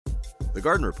The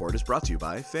Garden Report is brought to you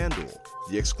by FanDuel,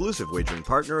 the exclusive wagering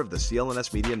partner of the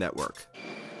CLNS Media Network.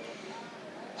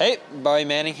 Hey, Barry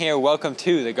Manning here. Welcome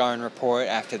to the Garden Report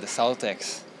after the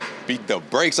Celtics. Beat the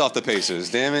brakes off the Pacers,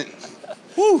 damn it.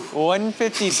 Woo!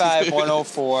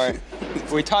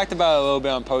 155-104. We talked about it a little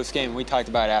bit on postgame. We talked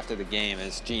about it after the game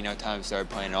as Geno time started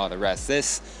playing all the rest.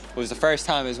 This was the first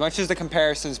time, as much as the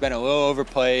comparison's been a little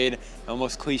overplayed,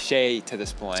 almost cliche to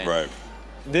this point. Right.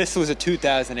 This was a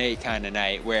 2008 kind of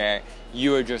night where you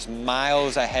were just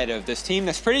miles ahead of this team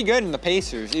that's pretty good in the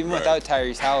Pacers, even without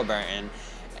Tyrese Halliburton.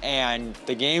 And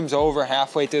the game's over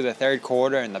halfway through the third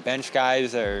quarter, and the bench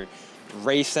guys are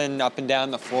racing up and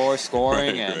down the floor,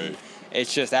 scoring, and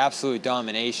it's just absolute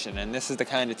domination. And this is the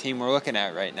kind of team we're looking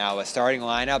at right now, a starting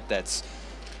lineup that's,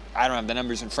 I don't have the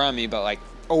numbers in front of me, but like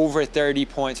over 30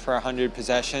 points per 100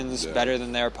 possessions, better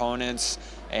than their opponents,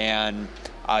 and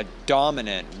a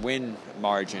dominant win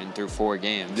margin through 4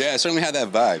 games. Yeah, it certainly had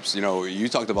that vibes. You know, you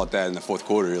talked about that in the fourth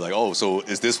quarter. You're like, oh, so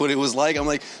is this what it was like? I'm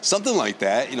like, something like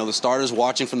that. You know, the starters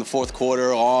watching from the fourth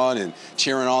quarter on and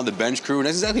cheering on the bench crew. And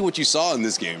that's exactly what you saw in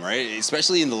this game, right?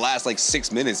 Especially in the last,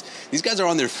 6 minutes. These guys are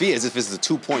on their feet as if it's a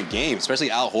 2-point game,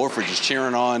 especially Al Horford just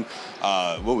cheering on,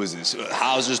 what was this?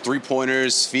 Hauser's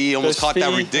three-pointers. Fee almost caught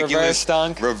that ridiculous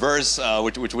reverse,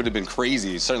 which would have been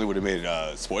crazy. It certainly would have made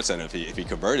SportsCenter if he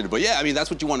converted. But yeah, I mean, that's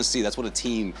what you want to see. That's what a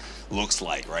team looks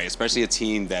like, right? Especially a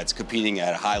team that's competing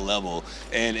at a high level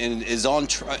and is on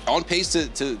pace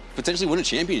to potentially win a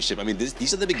championship. I mean,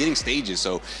 these are the beginning stages.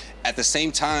 So at the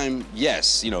same time,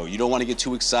 yes, you don't want to get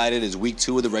too excited. It's week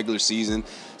 2 of the regular season.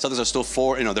 Celtics are still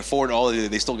they're 4 and all.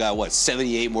 They still got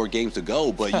 78 more games to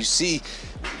go. But you see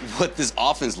what this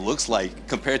offense looks like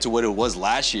compared to what it was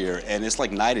last year, and it's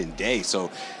like night and day. So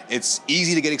it's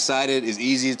easy to get excited. It's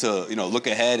easy to look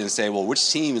ahead and say, well,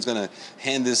 which team is going to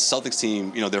hand this Celtics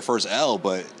team their first L?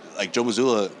 But like Joe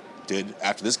Mazzulla did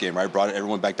after this game, right? Brought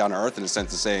everyone back down to earth in the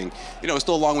sense of saying, it's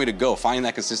still a long way to go. Finding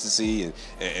that consistency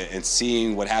and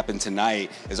seeing what happened tonight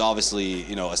is obviously,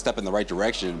 a step in the right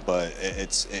direction, but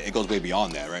it goes way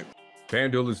beyond that, right?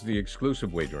 FanDuel is the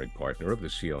exclusive wagering partner of the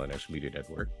CLNS Media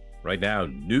Network. Right now,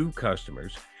 new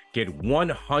customers get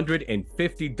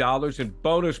 $150 in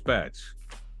bonus bets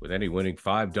with any winning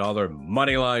 $5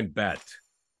 moneyline bet.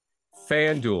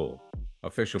 FanDuel,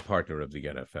 official partner of the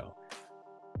NFL.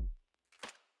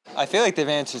 I feel like they've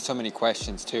answered so many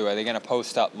questions, too. Are they going to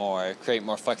post up more, create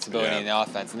more flexibility in the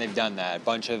offense? And they've done that. A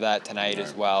bunch of that tonight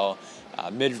as well.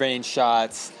 Mid-range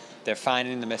shots. They're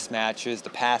finding the mismatches.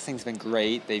 The passing's been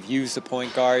great. They've used the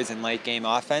point guards in late-game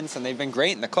offense, and they've been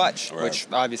great in the clutch, which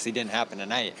obviously didn't happen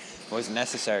tonight. It wasn't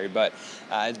necessary. But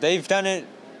they've done it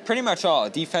pretty much all.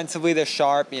 Defensively, they're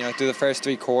sharp. Through the first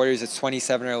 3 quarters, it's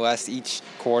 27 or less each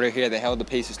quarter here. They held the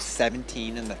Pacers to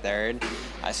 17 in the third.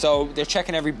 So they're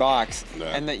checking every box. Yeah.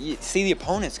 And you see the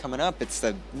opponents coming up. It's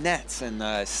the Nets and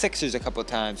the Sixers a couple of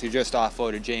times who just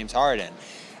offloaded James Harden.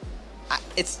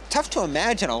 It's tough to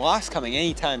imagine a loss coming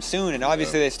anytime soon. And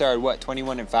obviously they started,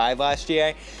 21-5 last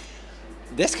year.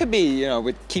 This could be,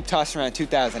 we keep tossing around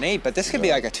 2008, but this could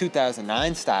be like a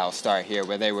 2009 style start here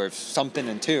where they were something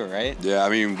and 2, right? Yeah, I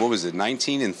mean, what was it,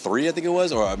 19-3, I think it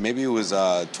was? Or maybe it was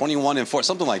 21-4,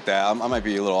 something like that. I might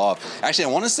be a little off. Actually, I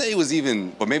want to say it was even,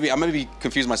 but maybe I might be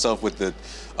confused myself with the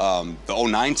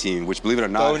 09 team, which, believe it or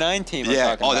not. The 09 team,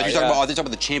 yeah. They're talking about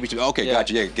the championship. Okay,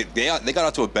 gotcha. Yeah, they got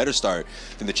out to a better start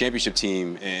than the championship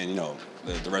team, and,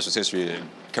 the rest was history.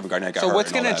 Kevin Garnett got hurt. So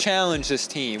what's going to challenge this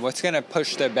team? What's going to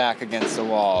push their back against the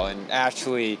wall and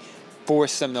actually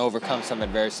force them to overcome some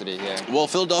adversity here? Well,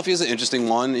 Philadelphia is an interesting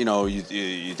one. You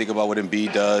think about what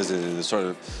Embiid does and the sort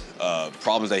of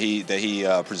problems that he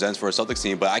presents for a Celtics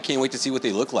team, but I can't wait to see what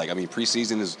they look like. I mean,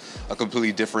 preseason is a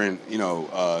completely different,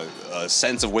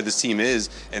 sense of where this team is,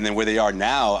 and then where they are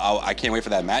now. I can't wait for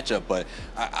that matchup. But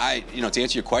I to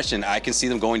answer your question, I can see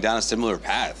them going down a similar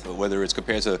path, whether it's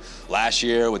compared to last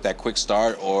year with that quick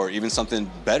start, or even something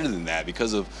better than that,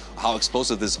 because of how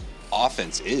explosive this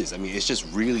offense is. I mean, it's just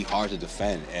really hard to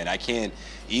defend, and I can't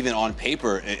even on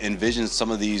paper envision some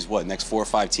of these next 4 or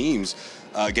 5 teams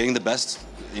getting the best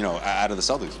out of the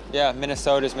Celtics. Yeah,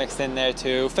 Minnesota's mixed in there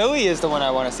too. Philly is the one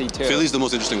I want to see too. Philly's the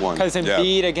most interesting one. Because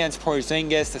Embiid against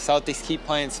Porzingis, the Celtics keep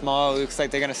playing small. It looks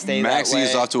like they're going to stay Maxey that way.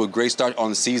 is off to a great start on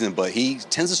the season, but he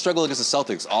tends to struggle against the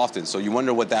Celtics often, so you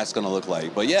wonder what that's going to look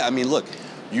like. But yeah, I mean, look,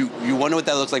 you wonder what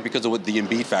that looks like because of what the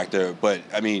Embiid factor, but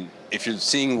I mean, if you're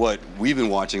seeing what we've been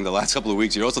watching the last couple of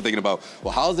weeks, you're also thinking about,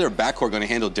 well, how is their backcourt going to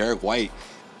handle Derek White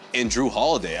and Drew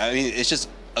Holiday? I mean, it's just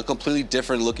a completely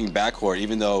different looking backcourt,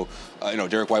 even though,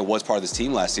 Derek White was part of this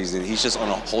team last season. He's just on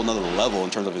a whole nother level in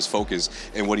terms of his focus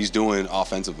and what he's doing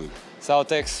offensively.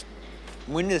 Celtics,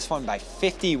 win this one by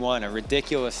 51, a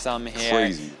ridiculous sum here.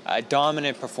 Crazy. A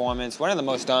dominant performance, one of the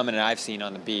most dominant I've seen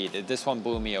on the beat. This one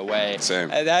blew me away. Same.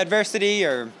 The adversity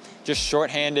or just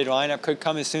shorthanded lineup could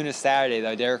come as soon as Saturday,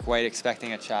 though. Derek White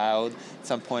expecting a child at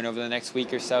some point over the next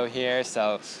week or so here,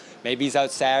 so maybe he's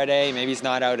out Saturday, maybe he's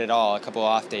not out at all. A couple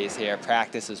off days here,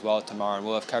 practice as well tomorrow, and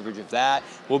we'll have coverage of that.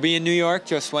 We'll be in New York,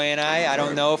 Josue and I. I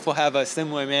don't know if we'll have a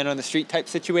similar man-on-the-street type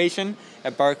situation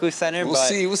at Barclays Center. We'll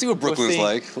see what Brooklyn's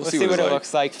like. We'll see what it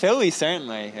looks like. Philly,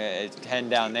 certainly, heading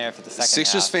down there for the second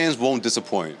Sixers half. fans won't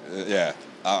disappoint. Yeah.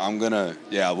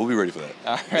 We'll be ready for that.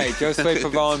 All right, Josue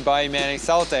Pavone, Bobby Manning,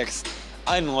 Celtics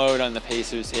unload on the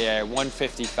Pacers here,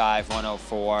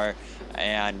 155-104.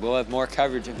 And we'll have more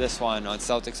coverage of this one on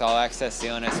Celtics All Access,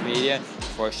 CLNS Media.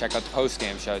 Of course, check out the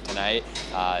postgame show tonight.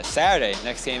 Saturday,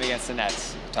 next game against the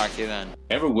Nets. Talk to you then.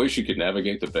 Ever wish you could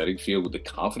navigate the betting field with the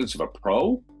confidence of a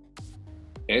pro?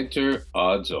 Enter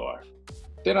Odds Are.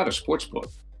 They're not a sports book,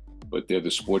 but they're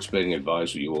the sports betting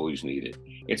advisor you always needed.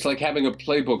 It's like having a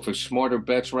playbook for smarter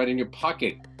bets right in your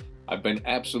pocket. I've been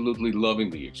absolutely loving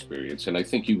the experience, and I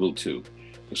think you will too,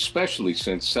 especially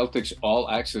since Celtics All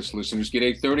Access listeners get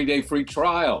a 30-day free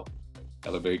trial.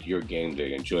 Elevate your game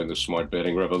day and join the smart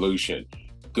betting revolution.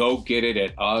 Go get it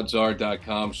at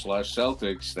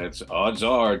oddsr.com/Celtics. That's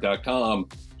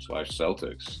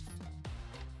oddsr.com/Celtics.